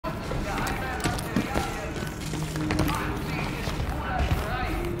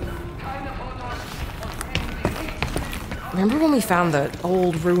Remember when we found the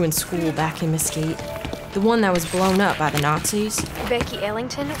old ruined school back in Mesquite? The one that was blown up by the Nazis? Becky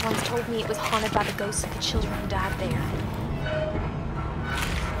Ellington once told me it was haunted by the ghosts of the children who died there.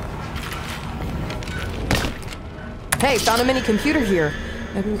 Hey, found a mini computer here.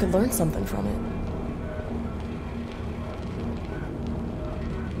 Maybe we could learn something from it.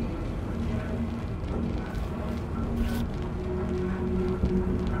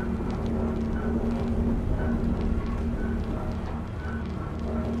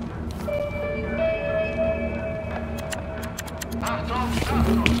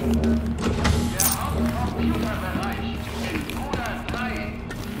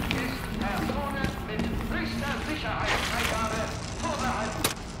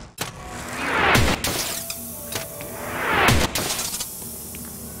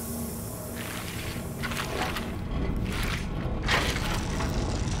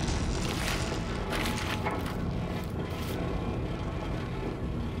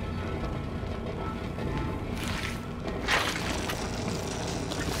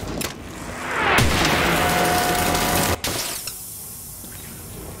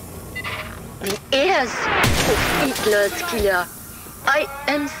 Yes, Hitler's killer. I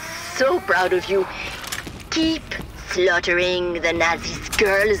am so proud of you. Keep slaughtering the Nazis'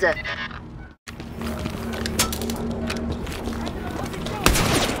 girls.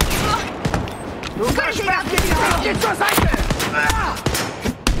 Du versperrt mir die Welt! Geh zur Seite!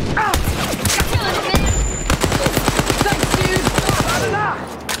 Thanks, dude! Warte nach!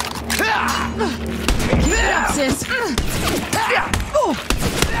 That's it!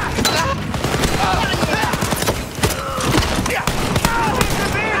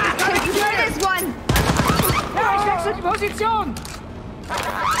 Ja, ich wechsle die Position!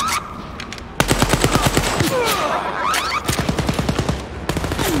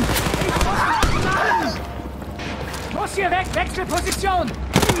 Muss hier weg! Wechsel Position!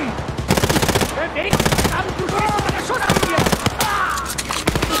 Bewegt! Du stehst unter der Schusslinie!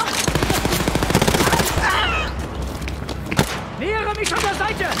 Nähere mich an der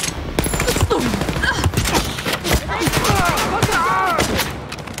Seite!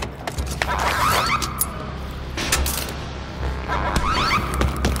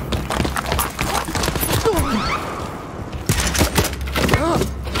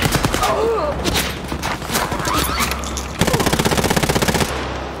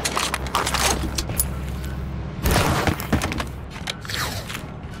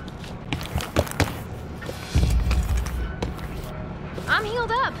 I'm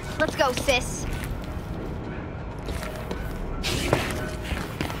healed up. Let's go, sis.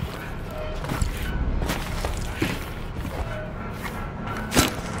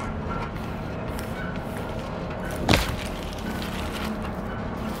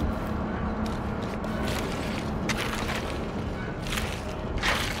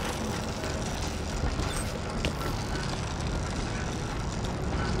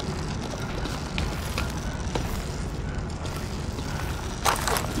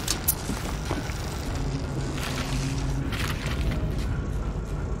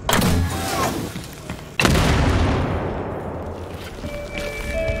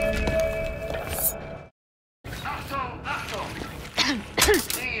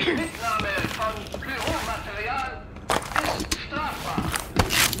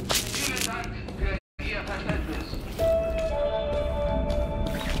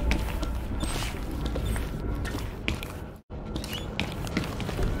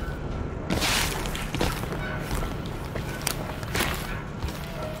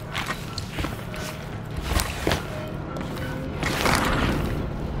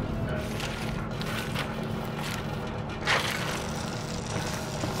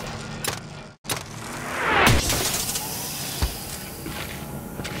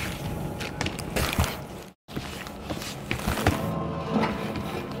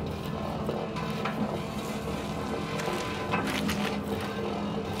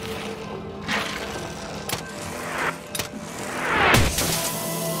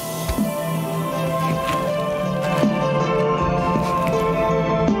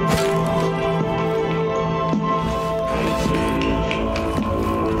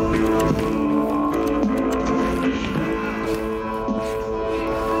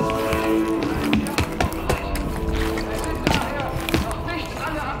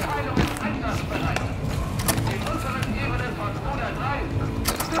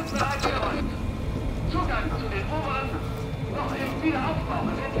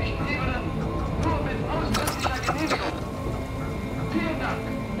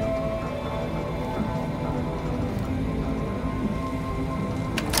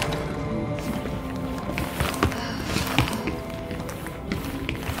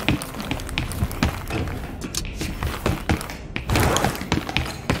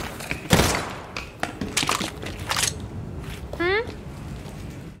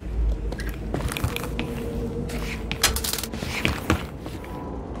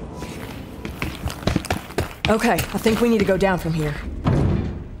 Okay, I think we need to go down from here.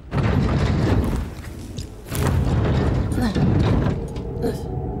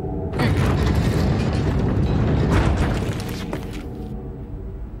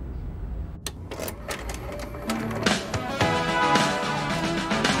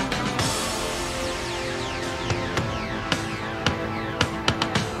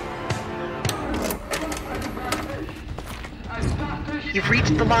 You've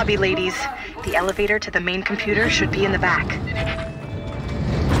reached the lobby, ladies. The elevator to the main computer should be in the back.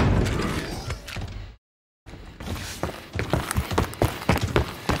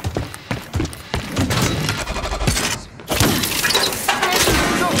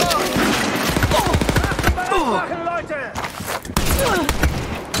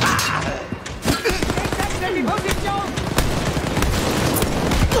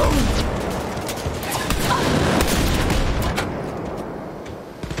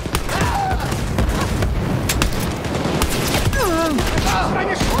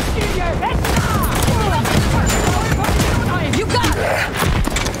 You got it!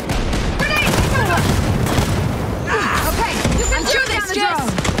 Okay, you can do this, Jess!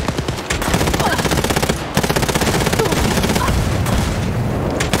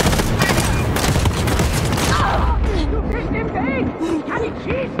 Du bist im Weg! Ich kann nicht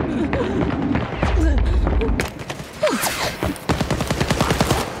schießen!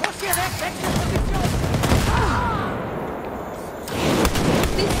 Los hier weg! Wechselposition!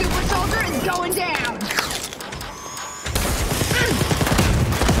 This super soldier is going down!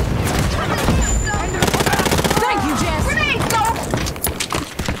 Thank you, Jess! Grenade, go!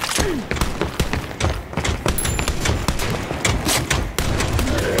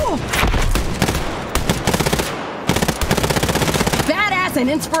 Badass and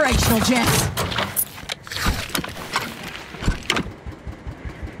inspirational, Jess!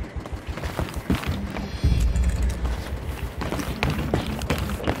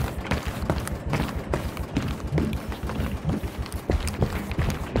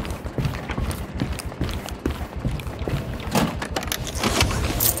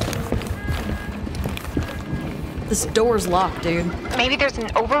 This door's locked, dude. Maybe there's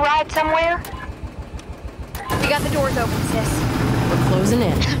an override somewhere? We got the doors open, sis. We're closing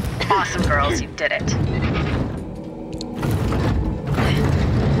in. Awesome, girls, you did it.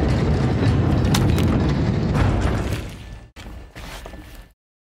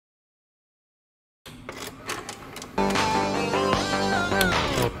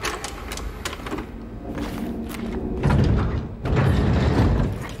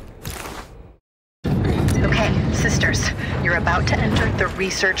 Sisters, you're about to enter the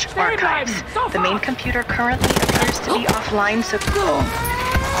research archives. The main computer currently appears to be offline, so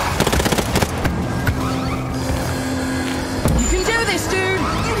You can do this, dude!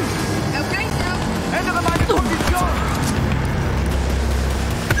 Okay, so... Ändere meine Position!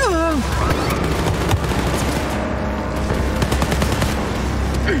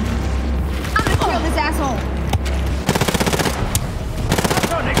 I'm gonna kill this asshole!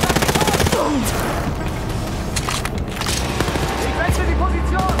 Ich wechsle die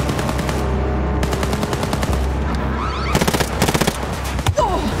Position!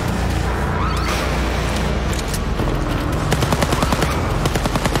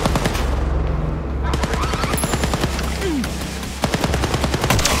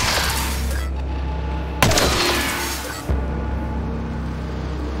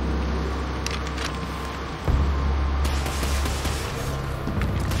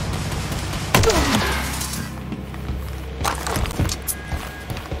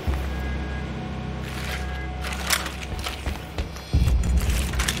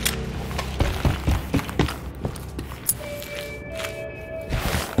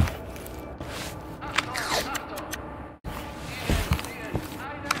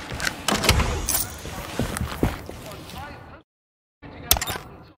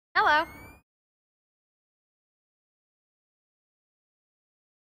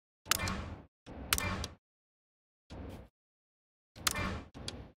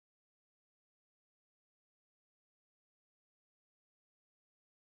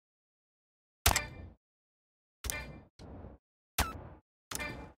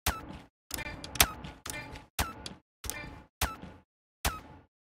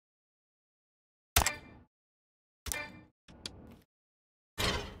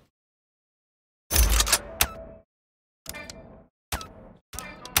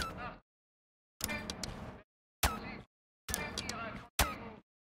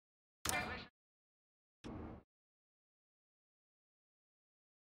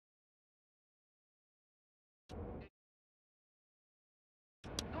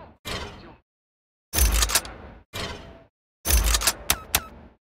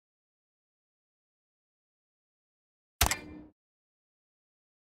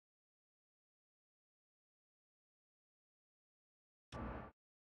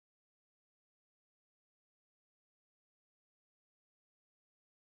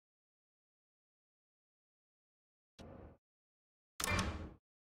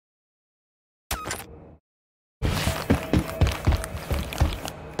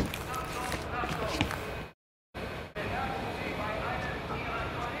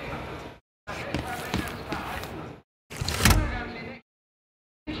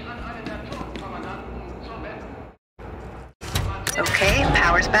 Okay,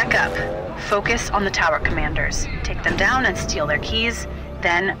 power's back up. Focus on the tower commanders. Take them down and steal their keys,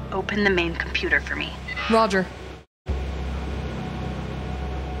 then open the main computer for me. Roger.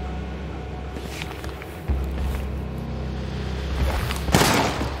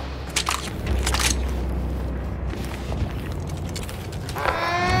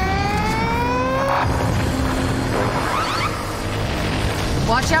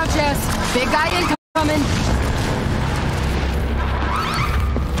 Watch out, Jess. Big guy incoming.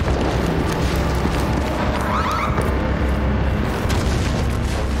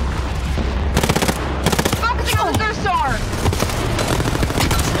 Focusing on the third star!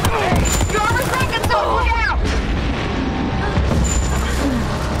 Your armor's breaking, so look out!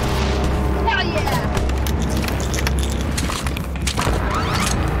 Hell yeah!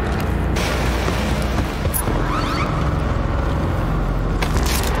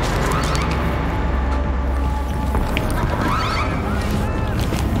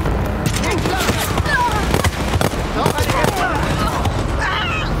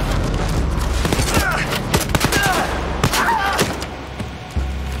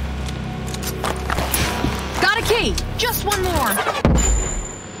 Just one more.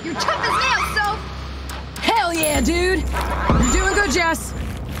 You're tough as nails, so... Hell yeah, dude. You're doing good, Jess.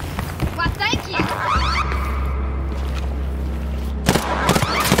 Why, thank you.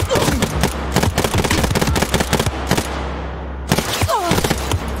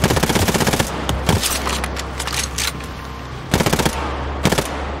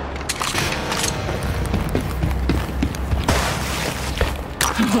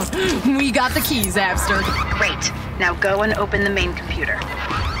 We got the keys, Abster. Great. Now go and open the main computer.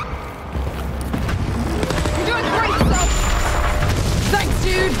 You're doing great, so... Thanks,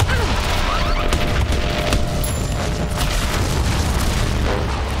 dude.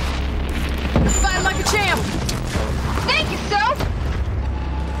 You're fighting like a champ. Thank you, so...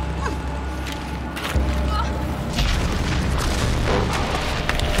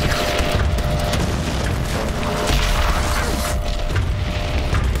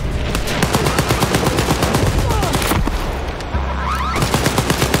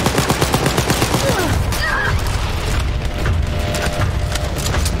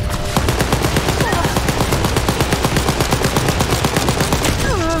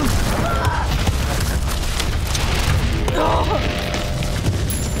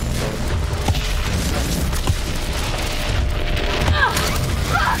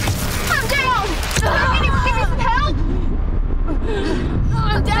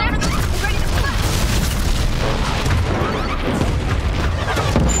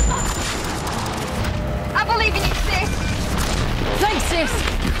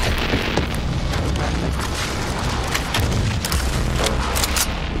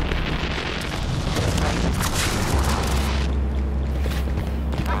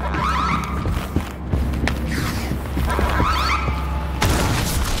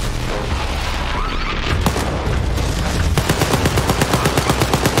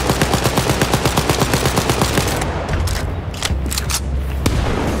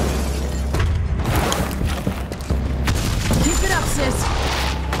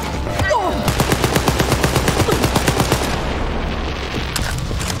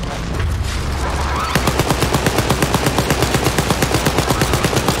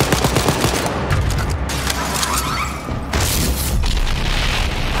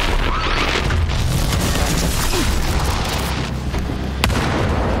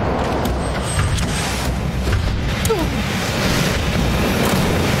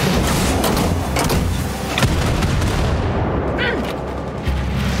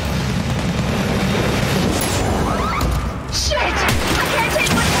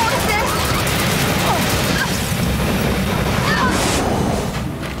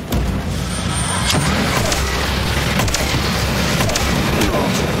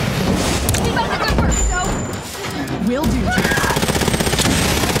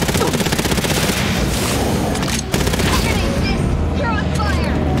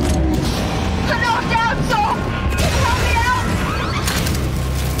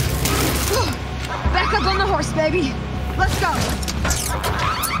 baby. Let's go.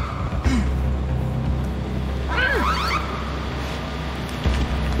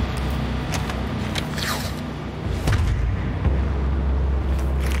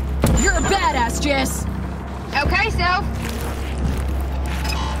 You're a badass, Jess. Okay, so.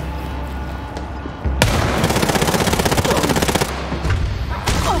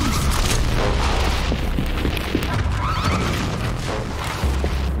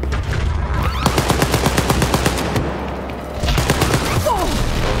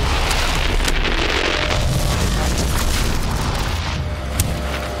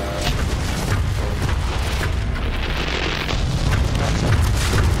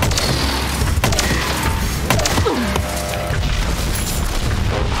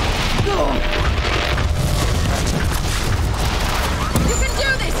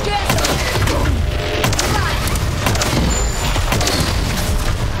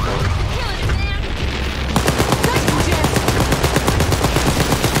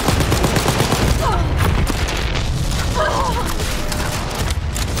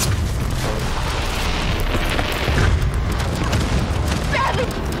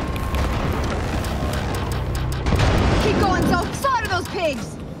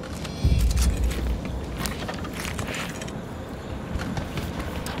 pigs!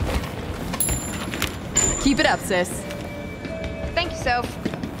 Keep it up, sis. Thank you, Soph.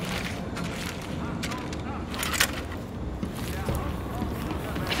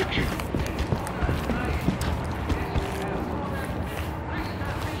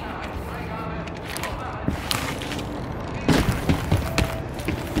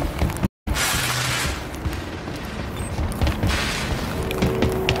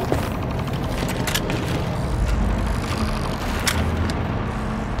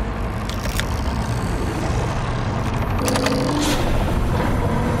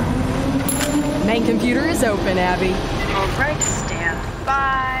 Main computer is open, Abby. All right, stand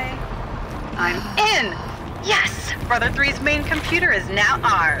by. I'm in! Yes! Brother 3's main computer is now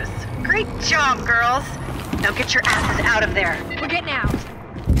ours. Great job, girls. Now get your asses out of there. We're getting out.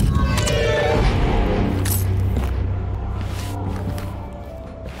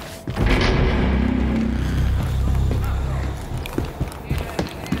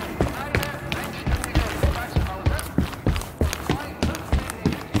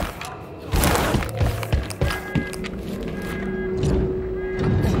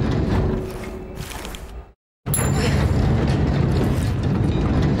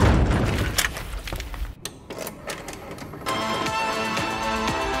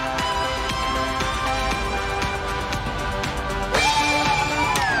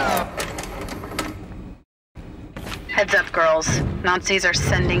 Heads up, girls. Nazis are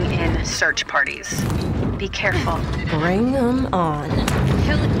sending in search parties. Be careful. Bring them on.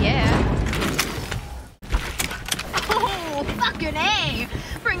 Hell yeah. Oh, fucking A!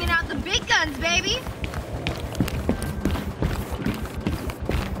 Bringing out the big guns, baby!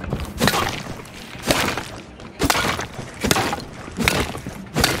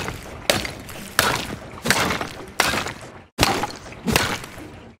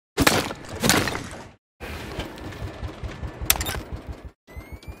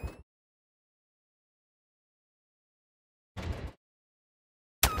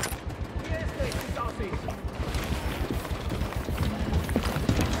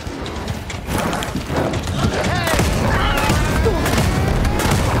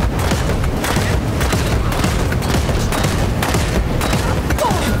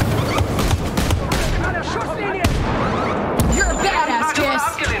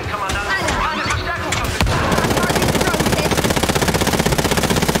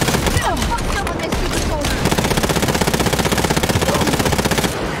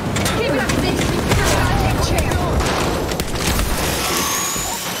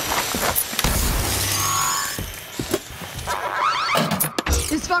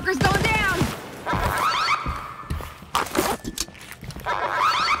 This fucker's going down!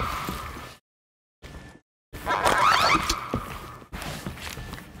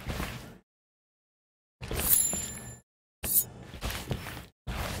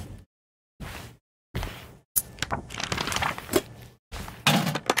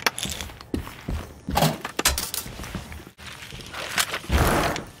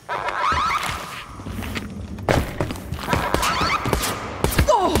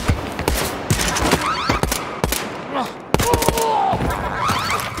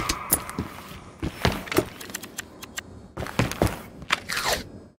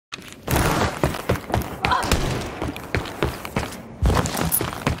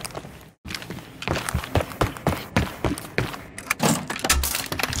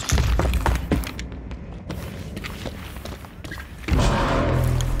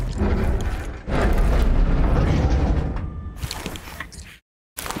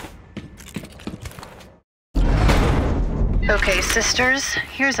 Okay, sisters,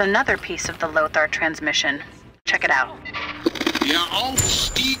 here's another piece of the Lothar transmission. Check it out. Der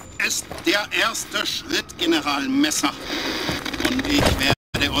Aufstieg ist der erste Schritt, General Messer. Und ich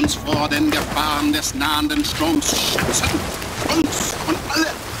werde uns vor den Gefahren des nahenden Sturms schützen. Uns und alle,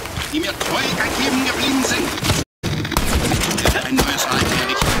 die mir treu ergeben geblieben sind. Ich werde ein neues Reich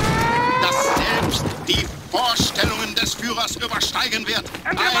errichten, das selbst die Vorstellungen des Führers übersteigen wird.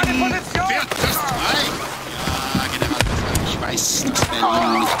 Ein viertes Reich. Ja, General Messer, ich weiß, dass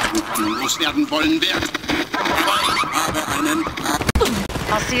Berlin nicht loswerden wollen wird. Aber ich habe einen...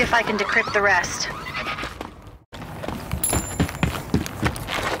 I'll see if I can decrypt the rest.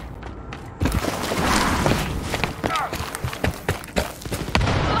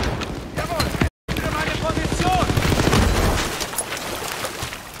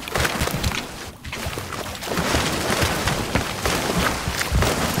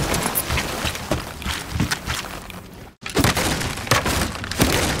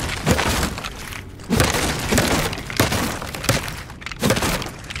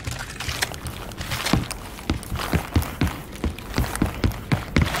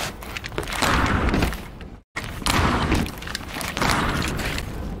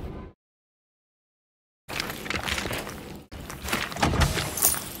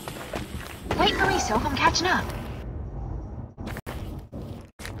 for me, Soph. I'm catching up.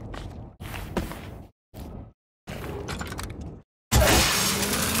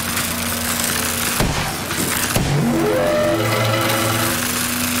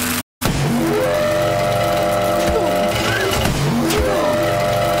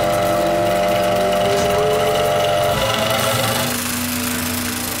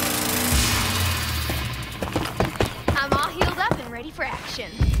 I'm all healed up and ready for action.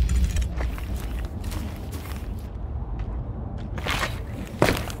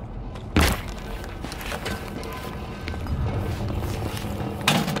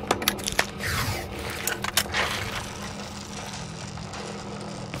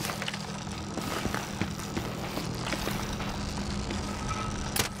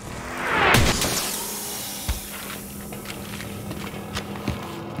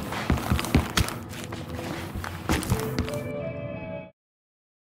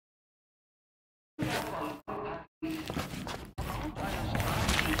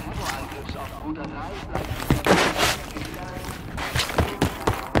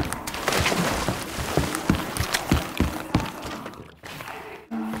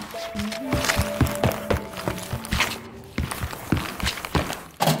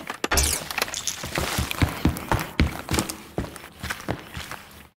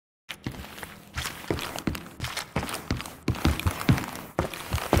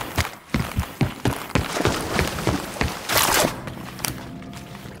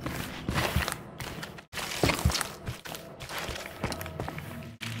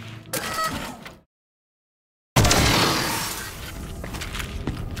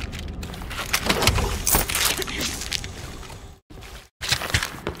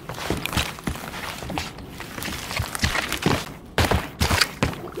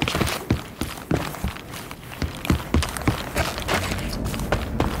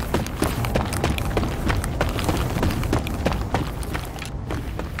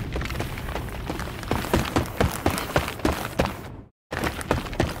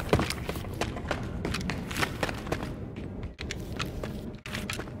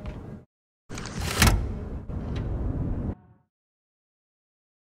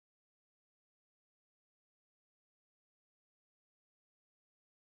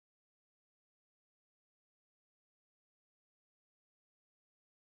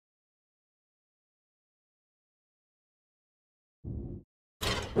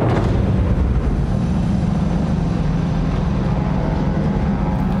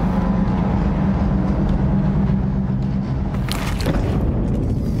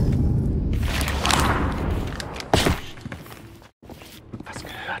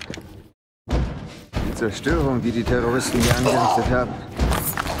 Zerstörung, die die Terroristen hier angerichtet haben.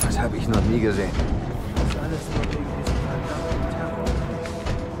 Das habe ich noch nie gesehen. Das alles nur wegen diesem verdammten Terror.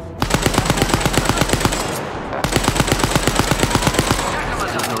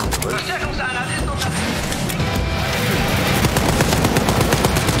 Verstärkungseinheit ist unterwegs.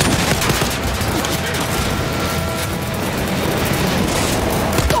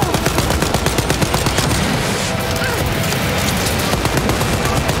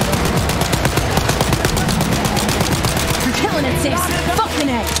 Killing it, sis! Fucking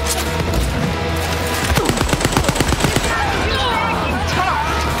it!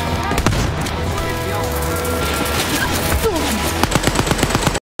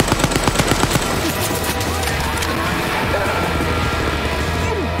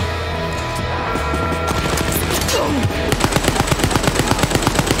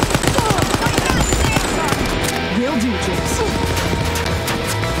 Will do, James.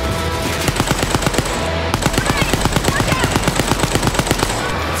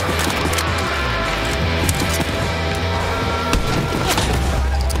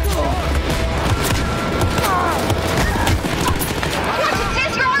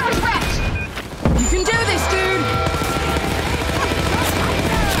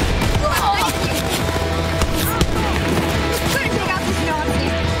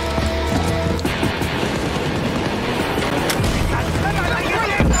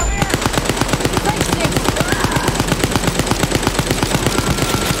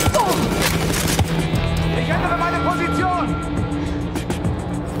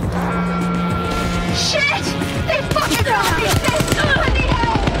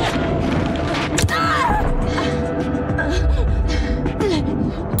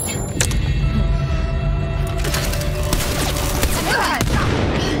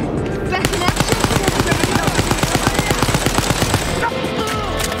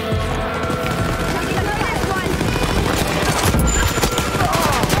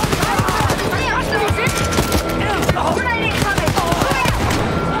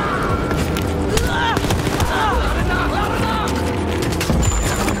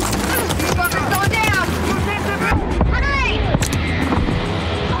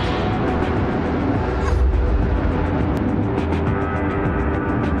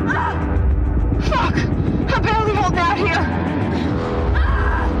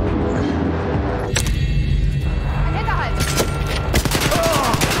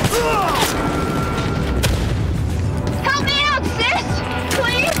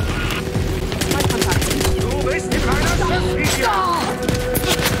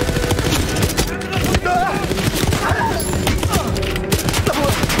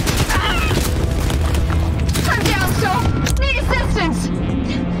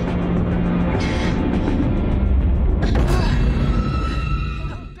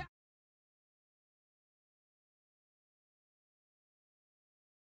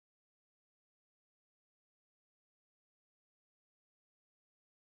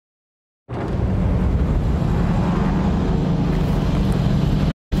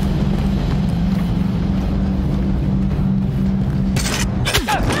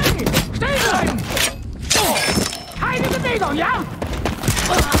 Bewegung, ja?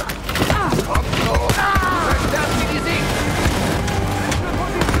 Verstärkt die Sieg!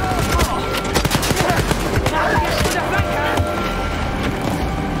 Jetzt von der Flanke!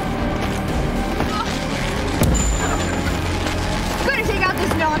 Gonna take out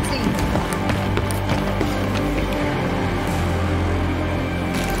this Nazi!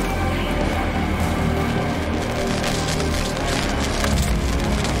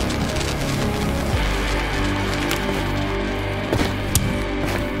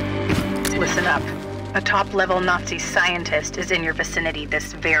 Listen up. A top-level Nazi scientist is in your vicinity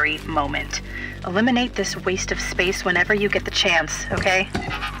this very moment. Eliminate this waste of space whenever you get the chance, okay?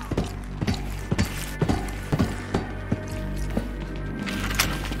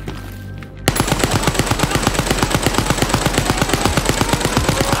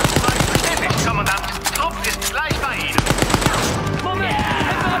 Kommandant, Trupp ist gleich bei Ihnen. Moment!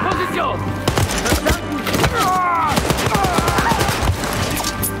 Ändere Position!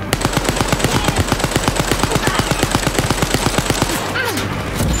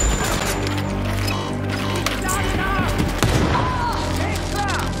 Verstanden!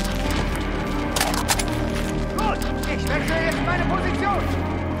 Gut, ich wechsle jetzt meine Position.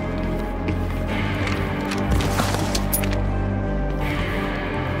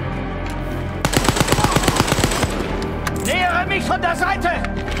 Nähere mich von der Seite!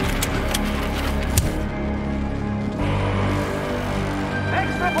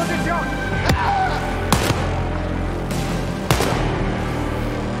 Wechsle Position.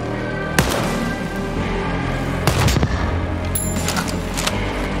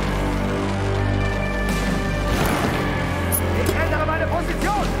 Ich ändere meine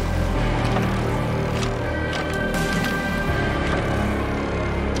Position.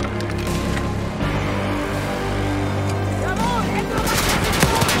 Jawohl! Ändere Position!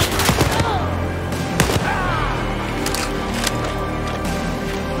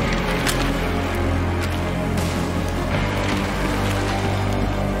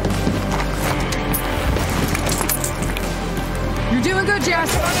 You're doing good,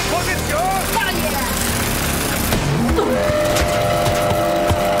 Jess.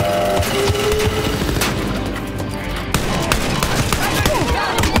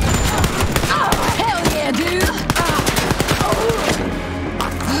 Hell yeah, dude.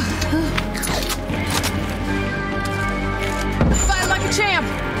 Fight like a champ.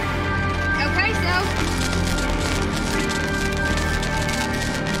 Okay, so.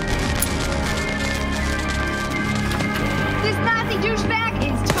 This Nazi douchebag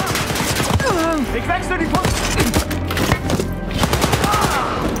is tough. Ich wechsle die Position!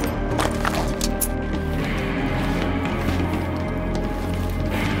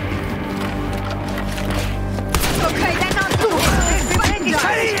 Okay, that Nazi is fucking guy.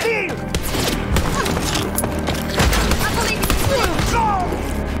 I believe in you.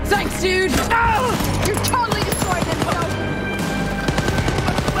 Thanks, dude. You're totally destroying them, so.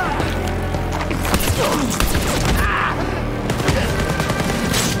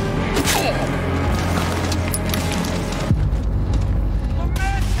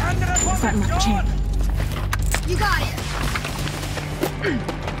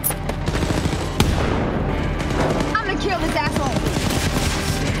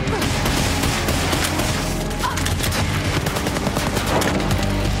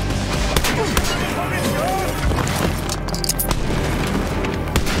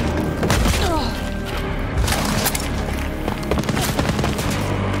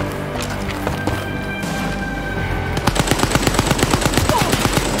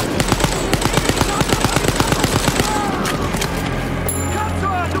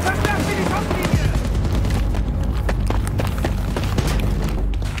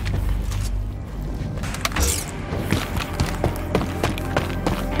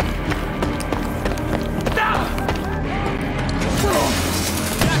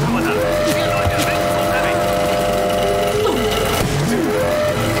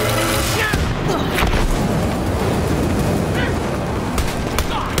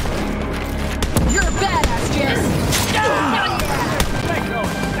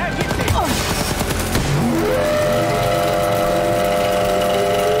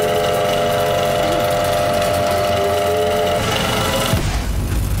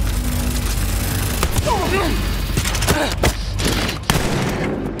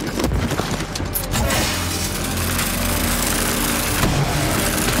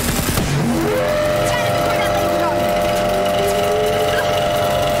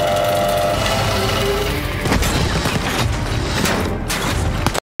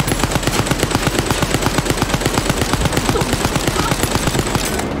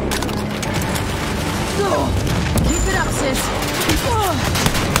 sis.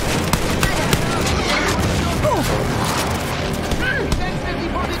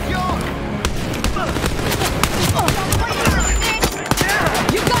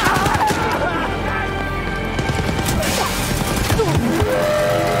 You got it!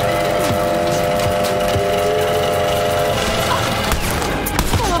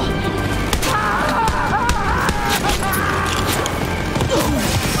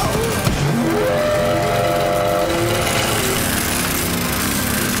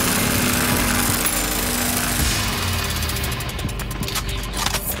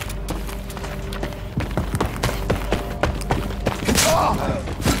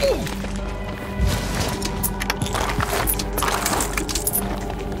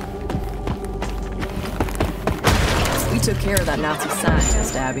 We took care of that Nazi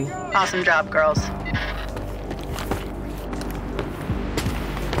scientist, Abby. Awesome job, girls.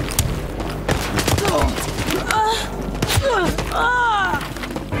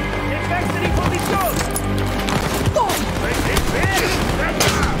 Ich wechsle die Position!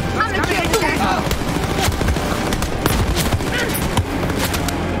 I'm gonna kill you.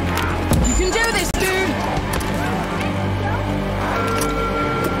 You can do this, dude!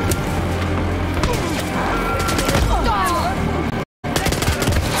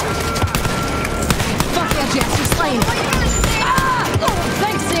 Fuck yeah, Jess, you're slain!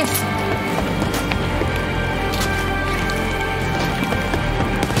 Thanks, sis!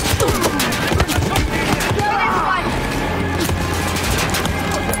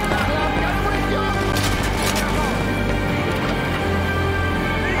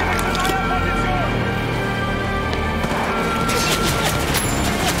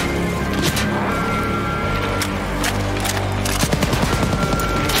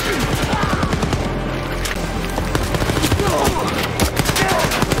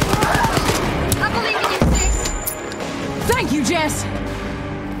 Thank you, Jess!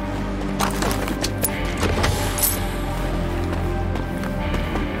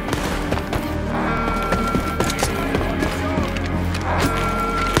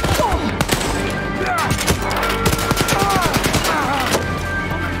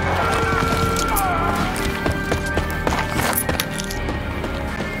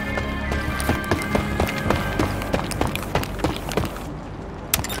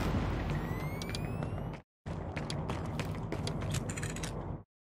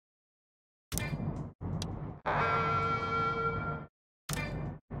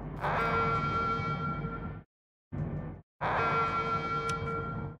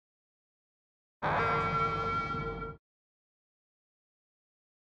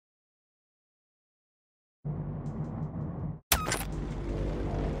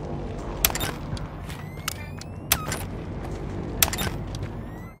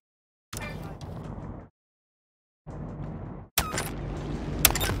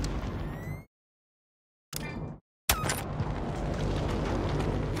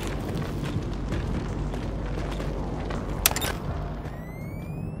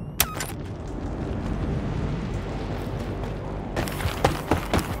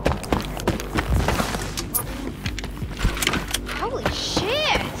 Holy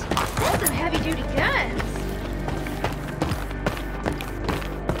shit! That's some heavy-duty guns.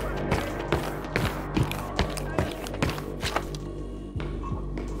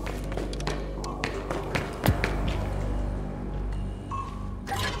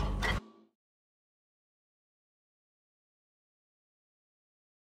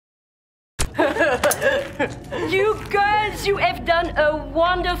 You girls, you have done a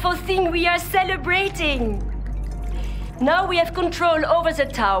wonderful thing. We are celebrating. Now we have control over the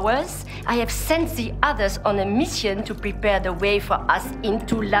towers. I have sent the others on a mission to prepare the way for us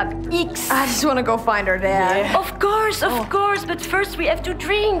into Lab X. I just want to go find her dad. Yeah. Of course, but first we have to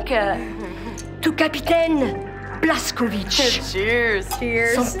drink. To Capitaine Blaskovic. Cheers.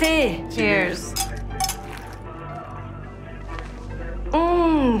 Cheers. Santé. Cheers.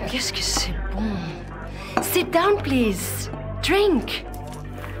 Qu'est-ce que c'est bon. Sit down, please. Drink.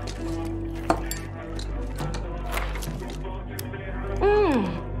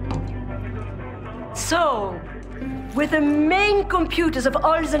 So, with the main computers of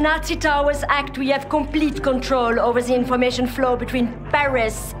all the Nazi towers act, we have complete control over the information flow between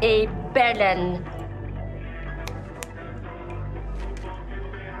Paris et Berlin.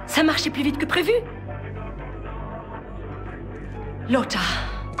 Ça marchait plus vite que prévu. Lothar,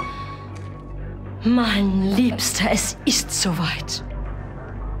 mein Liebster, es ist soweit.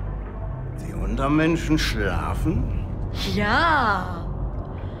 Die Untermenschen schlafen? Ja.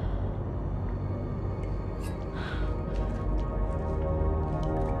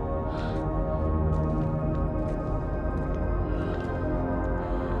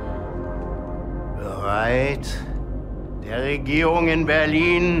 Zeit, der Regierung in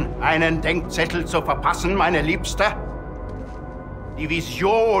Berlin einen Denkzettel zu verpassen, meine Liebste? Die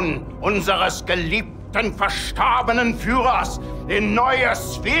Vision unseres geliebten, verstorbenen Führers in neue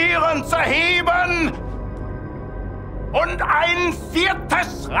Sphären zu heben und ein 4.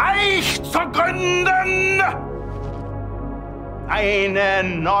 Reich zu gründen. Eine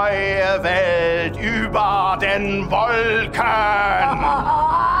neue Welt über den Wolken.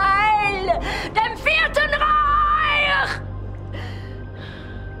 Heil dem 4. Reich!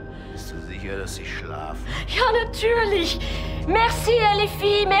 Bist du sicher, dass sie schlafen? Ja, natürlich. Merci,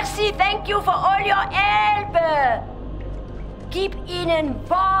 Elifie. Merci, thank you for all your help. Gib ihnen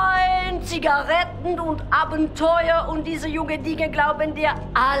Wein, Zigaretten und Abenteuer und diese jungen Dinge glauben dir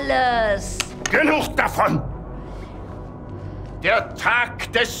alles. Genug davon! Der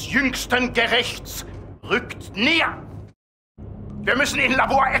Tag des jüngsten Gerichts rückt näher. Wir müssen in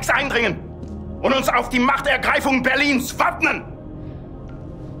Labor X eindringen und uns auf die Machtergreifung Berlins wappnen.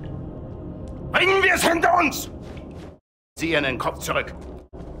 Bringen wir es hinter uns! Zieh ihren Kopf zurück.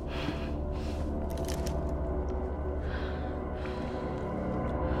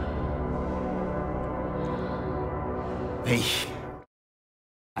 Welch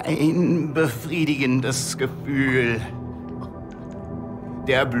ein befriedigendes Gefühl,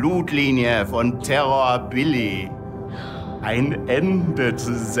 der Blutlinie von Terror Billy ein Ende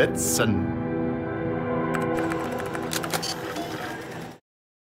zu setzen.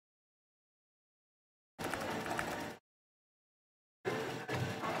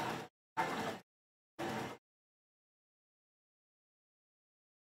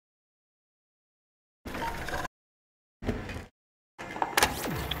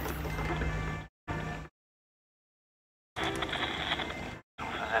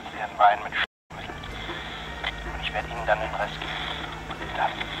 Ihren Wein mit Schmiermittel. Und ich werde Ihnen dann den Rest geben.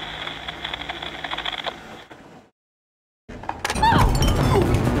 Dann.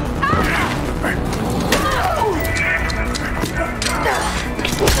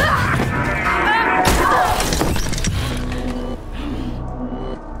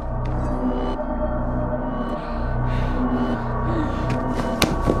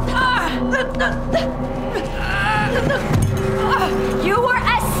 You were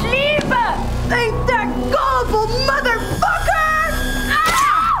asleep! Ain't that gullible motherfucker!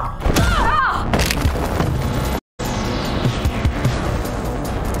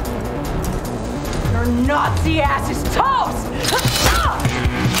 Your Nazi ass is toast!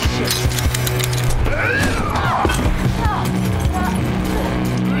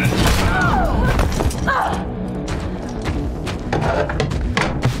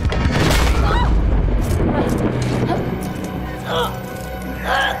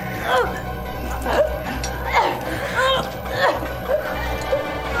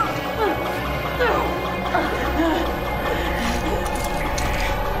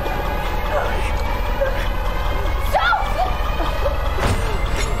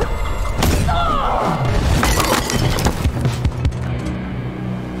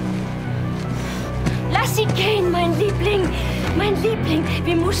 Lass sie gehen, mein Liebling! Mein Liebling,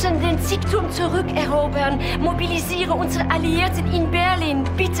 wir müssen den Siegturm zurückerobern. Mobilisiere unsere Alliierten in Berlin.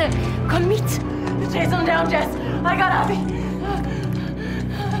 Bitte, komm mit. Jason down, Jess. I got Abby.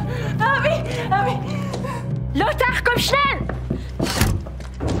 Abby. Lothar, komm schnell!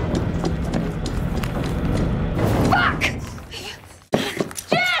 Fuck!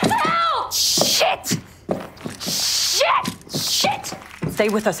 Jess, help! Shit! Stay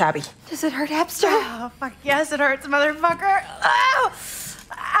with us, Abby. Does it hurt, Hepster? Oh, fuck yes, it hurts, motherfucker. Oh!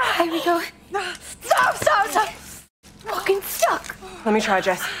 Here we go. Stop! Fucking stuck. Let me try,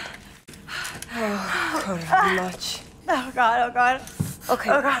 Jess. Oh, God, how much? Oh, God.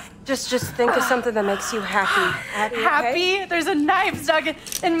 Okay. Oh, God. Just think of something that makes you happy. Abby, okay? Happy? There's a knife stuck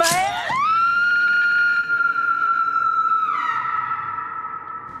in my...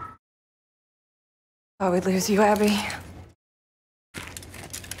 Oh, we'd lose you, Abby.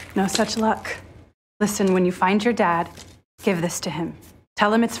 No such luck. Listen, when you find your dad, give this to him.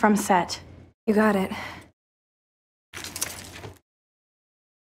 Tell him it's from Set. You got it.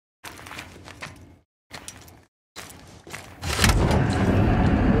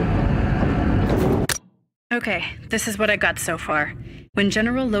 Okay, this is what I got so far. When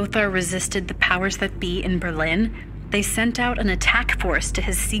General Lothar resisted the powers that be in Berlin, they sent out an attack force to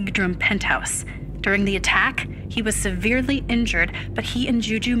his Siegdrum penthouse. During the attack, he was severely injured, but he and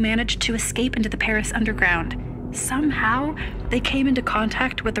Juju managed to escape into the Paris underground. Somehow, they came into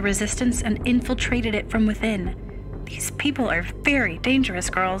contact with the resistance and infiltrated it from within. These people are very dangerous,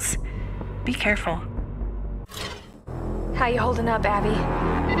 girls. Be careful. How you holding up, Abby?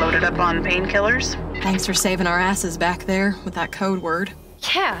 Loaded up on painkillers? Thanks for saving our asses back there with that code word.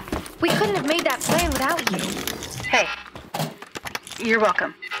 Yeah, we couldn't have made that plan without you. Hey, you're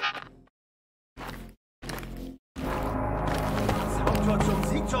welcome. Das Haupttor zum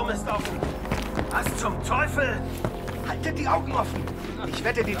Siegturm ist offen. Was zum Teufel? Haltet die Augen offen. Ich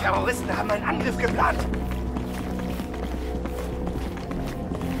wette, die Terroristen haben einen Angriff geplant.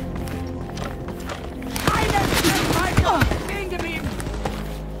 Stehen geblieben!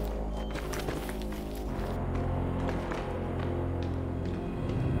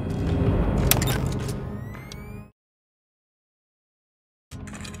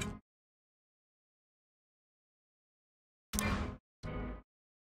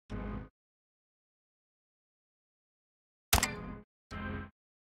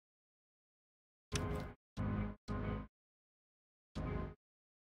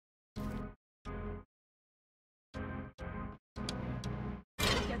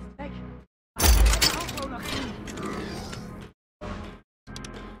 Jetzt weg! Aufbau nach hinten!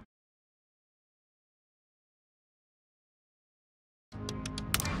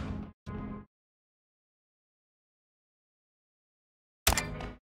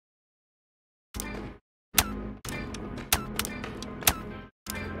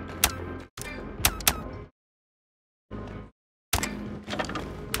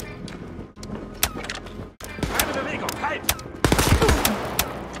 Keine Bewegung, halt!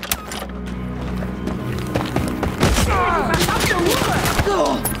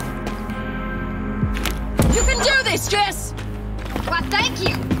 You can do this, Jess! Why, thank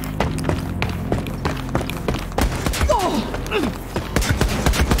you!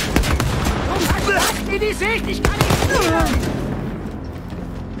 Lass mir die Sicht! Ich kann nicht sehen!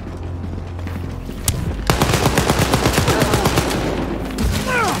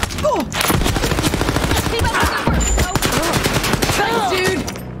 Thanks, dude!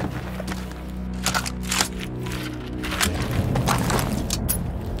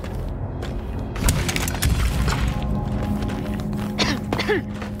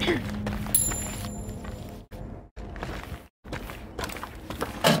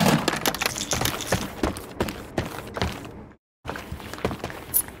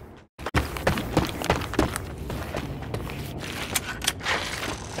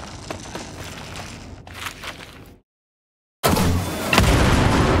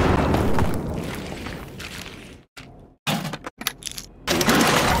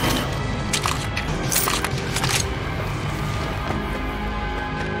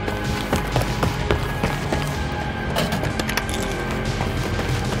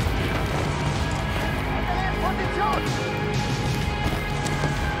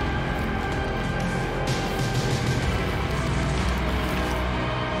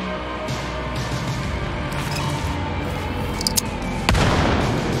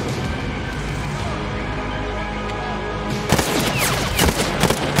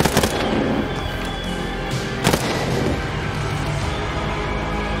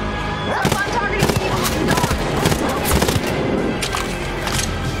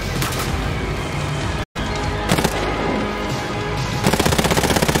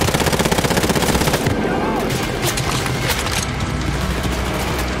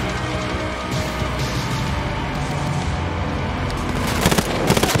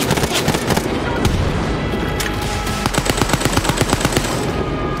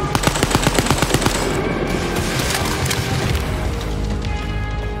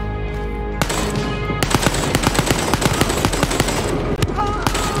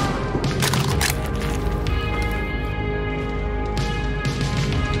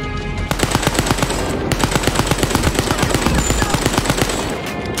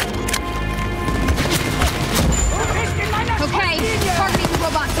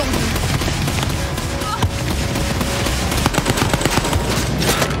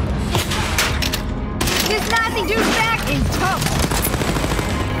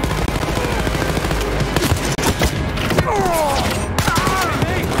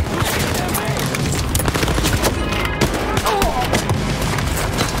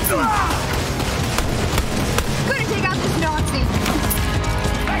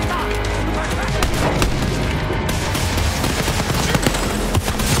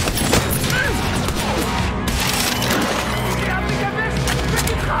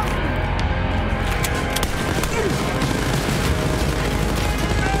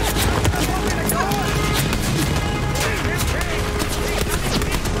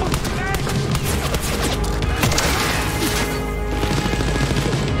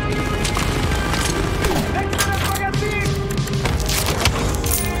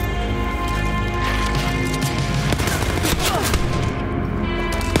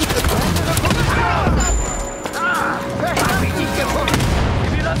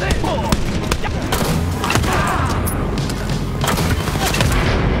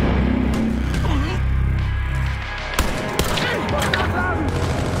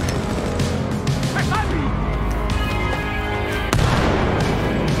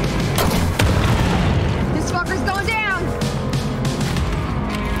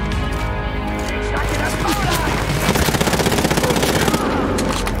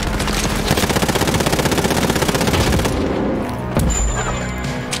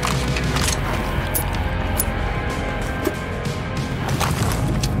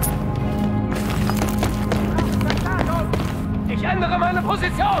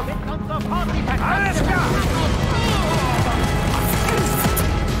 Position! Alles klar!